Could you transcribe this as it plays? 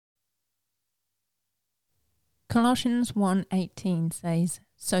Colossians 1:18 says,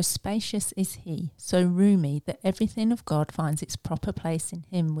 "So spacious is he, so roomy that everything of God finds its proper place in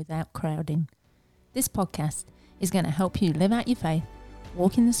him without crowding." This podcast is going to help you live out your faith,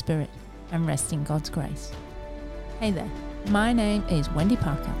 walk in the Spirit, and rest in God's grace. Hey there, my name is Wendy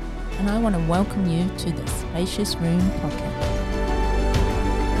Parker, and I want to welcome you to the Spacious Room podcast.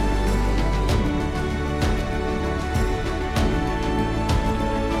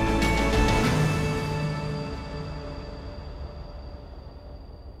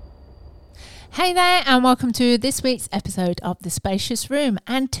 Hey there, and welcome to this week's episode of The Spacious Room.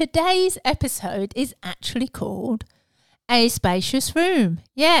 And today's episode is actually called A Spacious Room.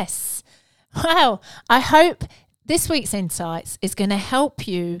 Yes. Well, I hope this week's insights is going to help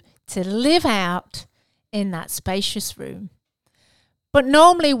you to live out in that spacious room. But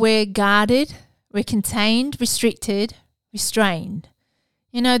normally we're guarded, we're contained, restricted, restrained.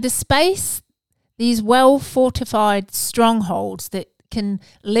 You know, the space, these well-fortified strongholds that can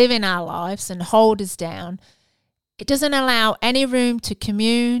live in our lives and hold us down, it doesn't allow any room to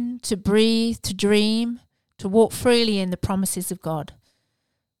commune, to breathe, to dream, to walk freely in the promises of God.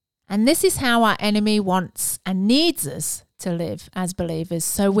 And this is how our enemy wants and needs us to live as believers,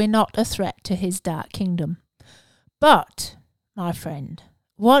 so we're not a threat to his dark kingdom. But, my friend,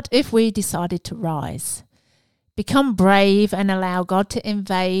 what if we decided to rise? Become brave and allow God to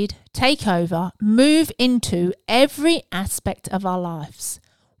invade, take over, move into every aspect of our lives.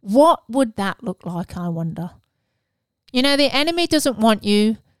 What would that look like, I wonder? You know, the enemy doesn't want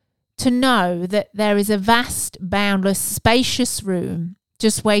you to know that there is a vast, boundless, spacious room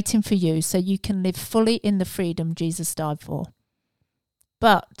just waiting for you so you can live fully in the freedom Jesus died for.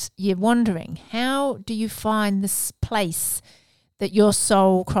 But you're wondering, how do you find this place that your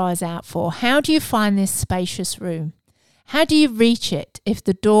soul cries out for? How do you find this spacious room? How do you reach it if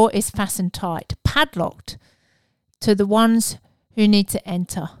the door is fastened tight, padlocked to the ones who need to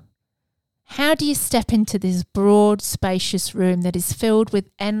enter? How do you step into this broad, spacious room that is filled with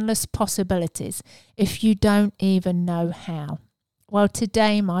endless possibilities if you don't even know how? Well,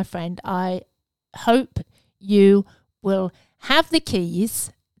 today, my friend, I hope you will have the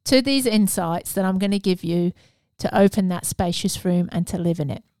keys to these insights that I'm going to give you to open that spacious room and to live in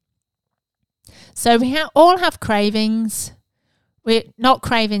it. So we all have cravings. We're not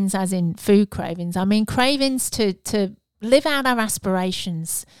cravings as in food cravings. I mean cravings to live out our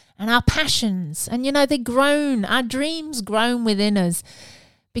aspirations and our passions. And, you know, our dreams groan within us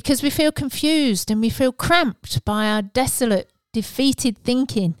because we feel confused and we feel cramped by our desolate, defeated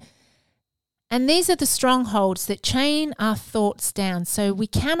thinking. And these are the strongholds that chain our thoughts down so we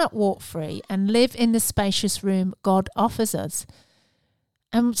cannot walk free and live in the spacious room God offers us.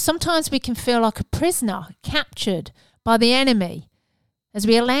 And sometimes we can feel like a prisoner captured by the enemy as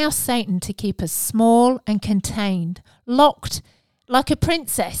we allow Satan to keep us small and contained, locked like a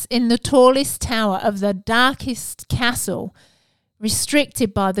princess in the tallest tower of the darkest castle,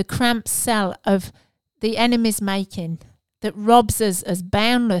 restricted by the cramped cell of the enemy's making that robs us as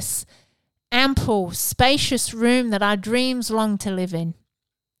boundless, ample, spacious room that our dreams long to live in.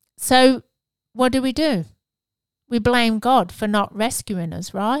 So what do? We blame God for not rescuing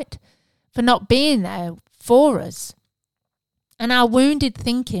us, right? For not being there for us. And our wounded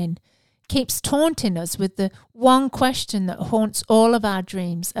thinking keeps taunting us with the one question that haunts all of our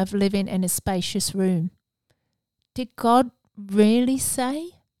dreams of living in a spacious room. Did God really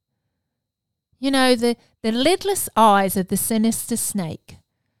say? You know, the lidless eyes of the sinister snake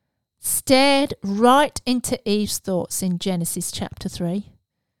stared right into Eve's thoughts in Genesis chapter 3.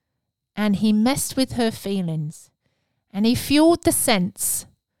 And he messed with her feelings. And he fueled the sense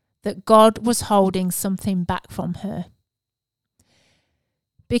that God was holding something back from her.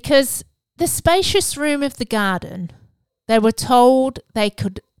 Because the spacious room of the garden, they were told they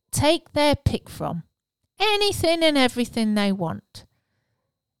could take their pick from, anything and everything they want.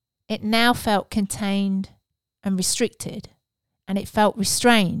 It now felt contained and restricted, and it felt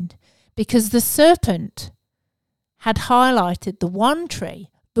restrained because the serpent had highlighted the one tree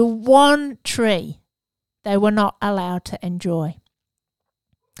they were not allowed to enjoy.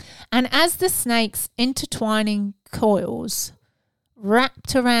 And as the snake's intertwining coils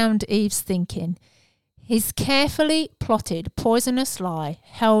wrapped around Eve's thinking, his carefully plotted poisonous lie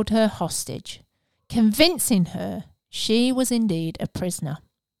held her hostage, convincing her she was indeed a prisoner.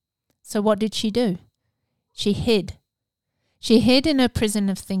 So what did she do? She hid. She hid in her prison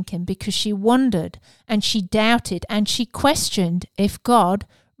of thinking because she wondered and she doubted and she questioned if God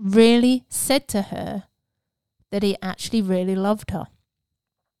really said to her that he actually really loved her.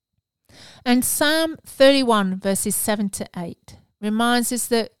 And Psalm 31 verses 7 to 8 reminds us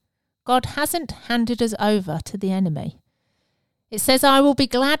that God hasn't handed us over to the enemy. It says, I will be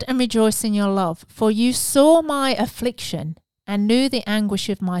glad and rejoice in your love, for you saw my affliction and knew the anguish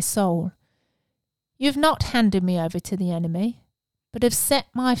of my soul. You have not handed me over to the enemy, but have set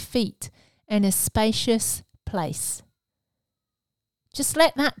my feet in a spacious place. Just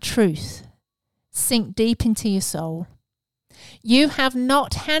let that truth sink deep into your soul. You have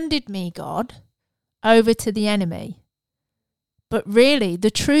not handed me, God, over to the enemy. But really,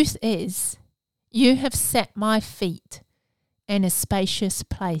 the truth is, you have set my feet in a spacious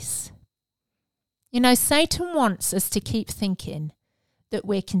place. You know, Satan wants us to keep thinking that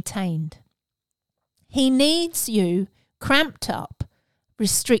we're contained. He needs you cramped up,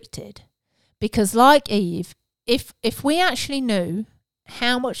 restricted, because like Eve, if we actually knew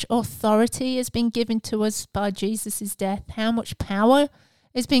how much authority has been given to us by Jesus' death, how much power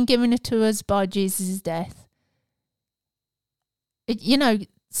has been given to us by Jesus' death,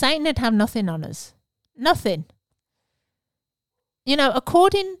 Satan would have nothing on us. Nothing.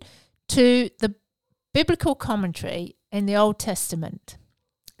 According to the biblical commentary in the Old Testament,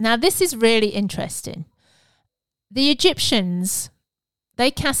 now this is really interesting. The Egyptians,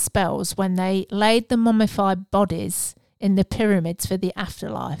 they cast spells when they laid the mummified bodies in the pyramids for the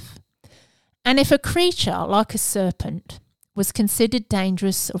afterlife. And if a creature like a serpent was considered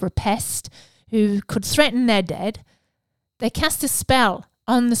dangerous or a pest who could threaten their dead, they cast a spell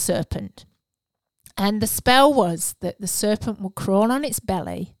on the serpent. And the spell was that the serpent would crawl on its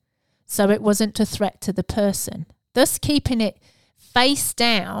belly so it wasn't a threat to the person, thus keeping it face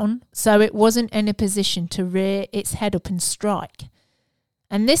down so it wasn't in a position to rear its head up and strike.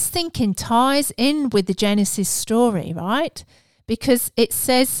 And this thinking ties in with the Genesis story, right? Because it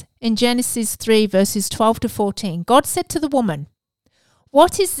says in Genesis 3 verses 12 to 14, God said to the woman,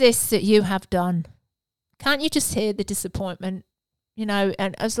 "What is this that you have done?" Can't you just hear the disappointment? And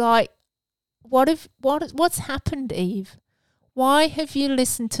I was like, what's happened, Eve? Why have you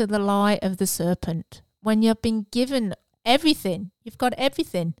listened to the lie of the serpent when you've been given everything? You've got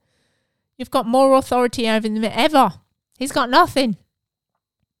everything. You've got more authority over him than ever. He's got nothing.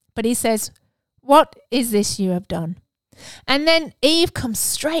 But he says, what is this you have done? And then Eve comes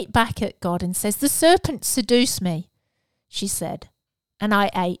straight back at God and says, the serpent seduced me, she said, and I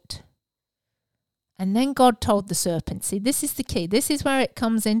ate. And then God told the serpent, see, this is the key. This is where it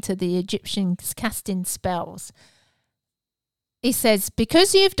comes into the Egyptians casting spells. He says,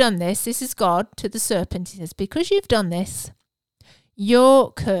 because you've done this is God to the serpent. He says, because you've done this,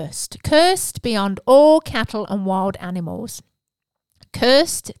 you're cursed. Cursed beyond all cattle and wild animals.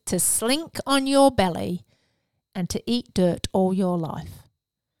 Cursed to slink on your belly and to eat dirt all your life.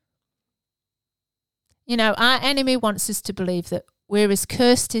 Our enemy wants us to believe that we're as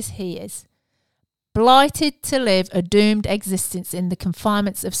cursed as he is. Blighted to live a doomed existence in the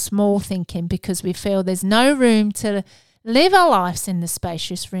confinements of small thinking because we feel there's no room to live our lives in the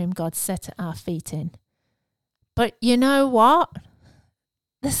spacious room God set at our feet in. But you know what?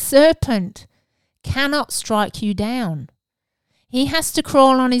 The serpent cannot strike you down. He has to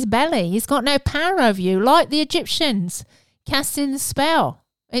crawl on his belly. He's got no power over you, like the Egyptians casting the spell.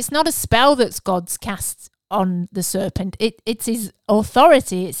 It's not a spell that's God's cast on the serpent. It's his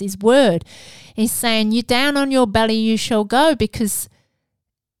authority. It's his word. He's saying, you down on your belly you shall go, because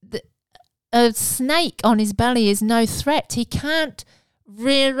a snake on his belly is no threat. He can't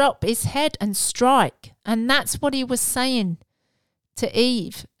rear up his head and strike. And that's what he was saying to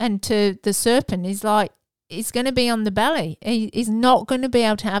Eve and to the serpent. He's like, he's going to be on the belly. He's not going to be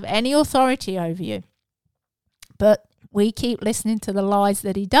able to have any authority over you. But we keep listening to the lies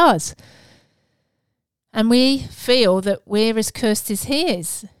that he does. And we feel that we're as cursed as he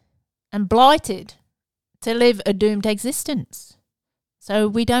is and blighted to live a doomed existence. So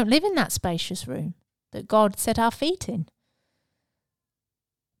we don't live in that spacious room that God set our feet in.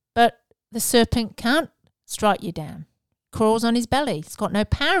 But the serpent can't strike you down. Crawls on his belly. It's got no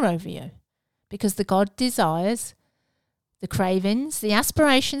power over you. Because the God desires, the cravings, the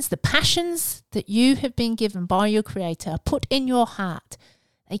aspirations, the passions that you have been given by your Creator, put in your heart.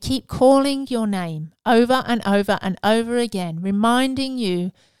 They keep calling your name over and over and over again, reminding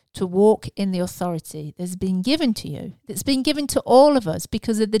you to walk in the authority that's been given to you, that's been given to all of us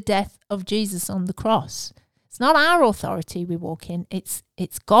because of the death of Jesus on the cross. It's not our authority we walk in, it's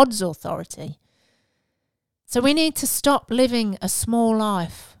God's authority. So we need to stop living a small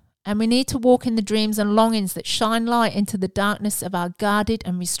life, and we need to walk in the dreams and longings that shine light into the darkness of our guarded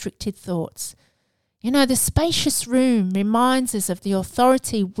and restricted thoughts. The spacious room reminds us of the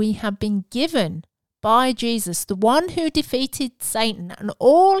authority we have been given by Jesus, the one who defeated Satan and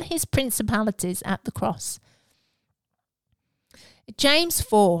all his principalities at the cross. James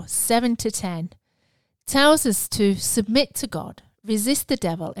 4:7-10 tells us to submit to God, resist the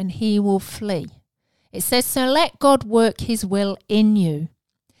devil, and he will flee. It says, so let God work his will in you.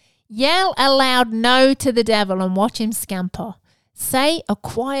 Yell a loud no to the devil and watch him scamper. Say a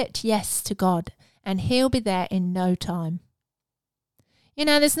quiet yes to God, and he'll be there in no time. You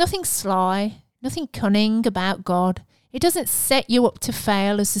know, there's nothing sly, nothing cunning about God. He doesn't set you up to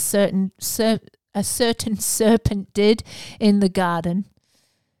fail as a certain serpent did in the garden.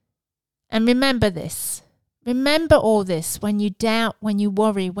 And remember this. Remember all this when you doubt, when you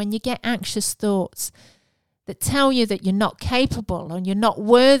worry, when you get anxious thoughts that tell you that you're not capable and you're not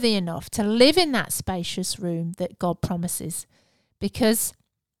worthy enough to live in that spacious room that God promises. Because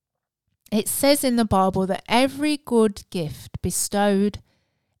it says in the Bible that every good gift bestowed,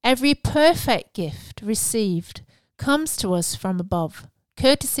 every perfect gift received comes to us from above,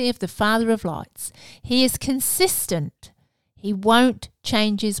 courtesy of the Father of lights. He is consistent. He won't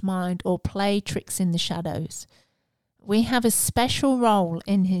change his mind or play tricks in the shadows. We have a special role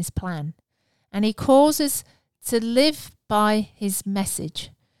in his plan, and he calls us to live by his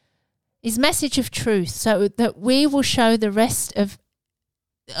message of truth, so that we will show the rest of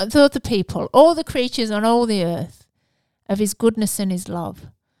the other people, all the creatures on all the earth, of his goodness and his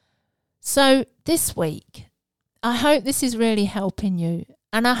love. So this week, I hope this is really helping you.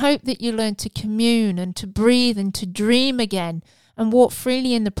 And I hope that you learn to commune and to breathe and to dream again and walk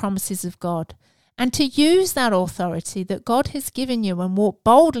freely in the promises of God, and to use that authority that God has given you and walk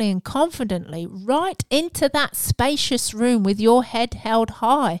boldly and confidently right into that spacious room with your head held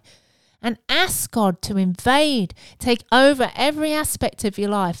high, and ask God to invade, take over every aspect of your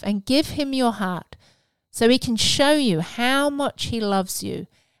life, and give him your heart so he can show you how much he loves you,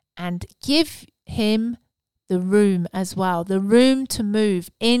 and give him the room as well, the room to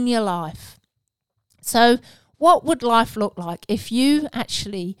move in your life. So what would life look like if you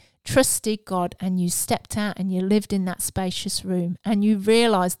actually trusted God and you stepped out and you lived in that spacious room and you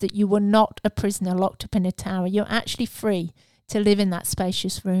realized that you were not a prisoner locked up in a tower? You're actually free to live in that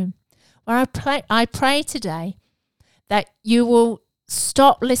spacious room. Well, I pray today that you will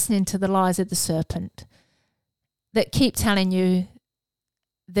stop listening to the lies of the serpent that keep telling you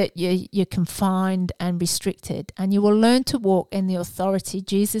that you're confined and restricted, and you will learn to walk in the authority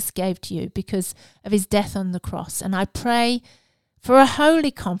Jesus gave to you because of his death on the cross. And I pray for a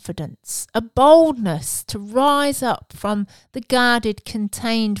holy confidence, a boldness to rise up from the guarded,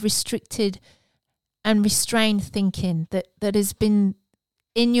 contained, restricted and restrained thinking that has been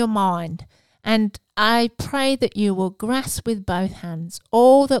in your mind. And I pray that you will grasp with both hands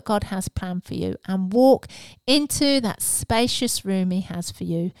all that God has planned for you and walk into that spacious room he has for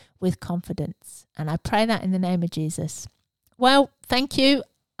you with confidence. And I pray that in the name of Jesus. Well, thank you.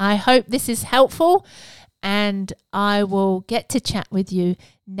 I hope this is helpful, and I will get to chat with you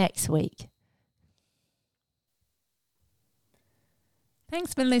next week.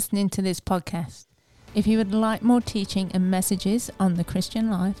 Thanks for listening to this podcast. If you would like more teaching and messages on the Christian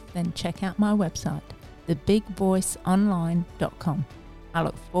life, then check out my website, thebigvoiceonline.com. I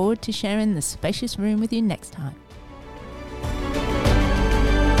look forward to sharing the spacious room with you next time.